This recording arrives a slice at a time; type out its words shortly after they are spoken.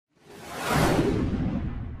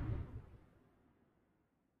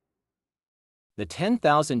The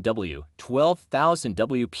 10,000W,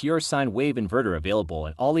 12,000W Pure Sine Wave Inverter available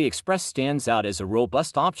at Aliexpress stands out as a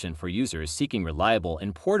robust option for users seeking reliable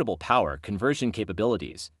and portable power conversion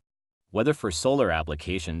capabilities. Whether for solar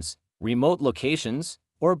applications, remote locations,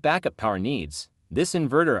 or backup power needs, this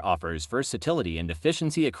inverter offers versatility and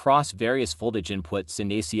efficiency across various voltage inputs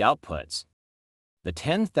and AC outputs. The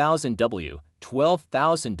 10,000W,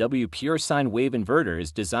 12,000W Pure Sine Wave Inverter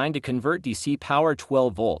is designed to convert DC power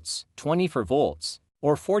 12 volts, 24 volts,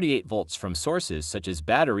 or 48 volts from sources such as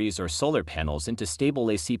batteries or solar panels into stable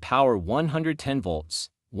AC power 110 volts,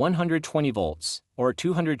 120 volts, or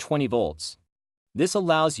 220 volts. This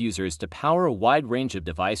allows users to power a wide range of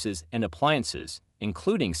devices and appliances,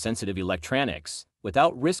 including sensitive electronics,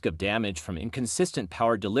 without risk of damage from inconsistent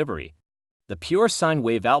power delivery. The Pure Sine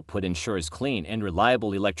Wave output ensures clean and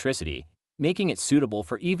reliable electricity, making it suitable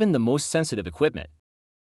for even the most sensitive equipment.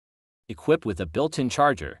 Equipped with a built-in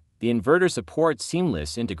charger, the inverter supports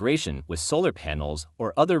seamless integration with solar panels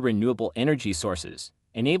or other renewable energy sources,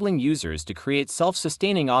 enabling users to create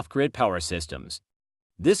self-sustaining off-grid power systems.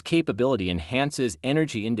 This capability enhances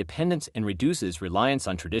energy independence and reduces reliance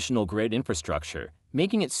on traditional grid infrastructure,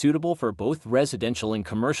 making it suitable for both residential and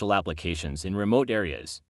commercial applications in remote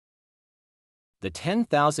areas. The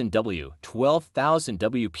 10,000W,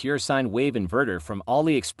 12,000W Pure Sine Wave Inverter from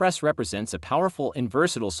Aliexpress represents a powerful and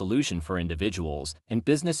versatile solution for individuals and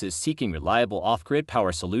businesses seeking reliable off-grid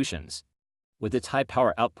power solutions. With its high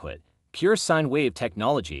power output, Pure Sine Wave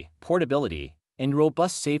technology, portability, and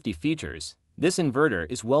robust safety features, this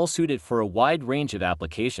inverter is well suited for a wide range of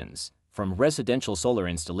applications, from residential solar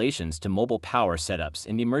installations to mobile power setups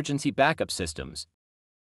and emergency backup systems.